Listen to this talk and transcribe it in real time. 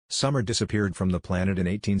Summer disappeared from the planet in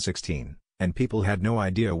 1816, and people had no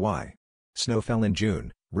idea why. Snow fell in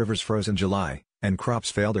June, rivers froze in July, and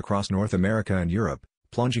crops failed across North America and Europe,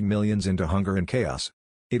 plunging millions into hunger and chaos.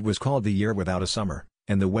 It was called the year without a summer,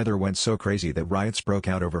 and the weather went so crazy that riots broke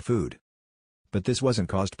out over food. But this wasn't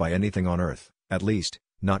caused by anything on Earth, at least,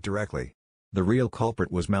 not directly. The real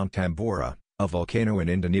culprit was Mount Tambora, a volcano in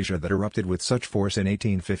Indonesia that erupted with such force in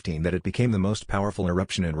 1815 that it became the most powerful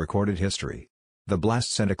eruption in recorded history. The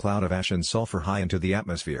blast sent a cloud of ash and sulfur high into the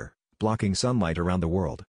atmosphere, blocking sunlight around the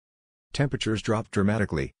world. Temperatures dropped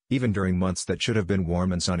dramatically, even during months that should have been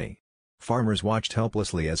warm and sunny. Farmers watched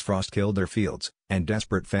helplessly as frost killed their fields, and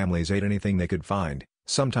desperate families ate anything they could find,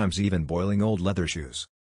 sometimes even boiling old leather shoes.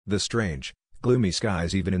 The strange, gloomy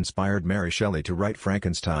skies even inspired Mary Shelley to write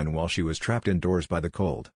Frankenstein while she was trapped indoors by the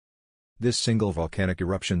cold. This single volcanic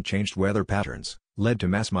eruption changed weather patterns, led to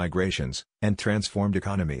mass migrations, and transformed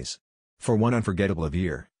economies. For one unforgettable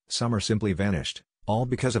year, summer simply vanished, all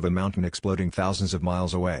because of a mountain exploding thousands of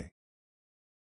miles away.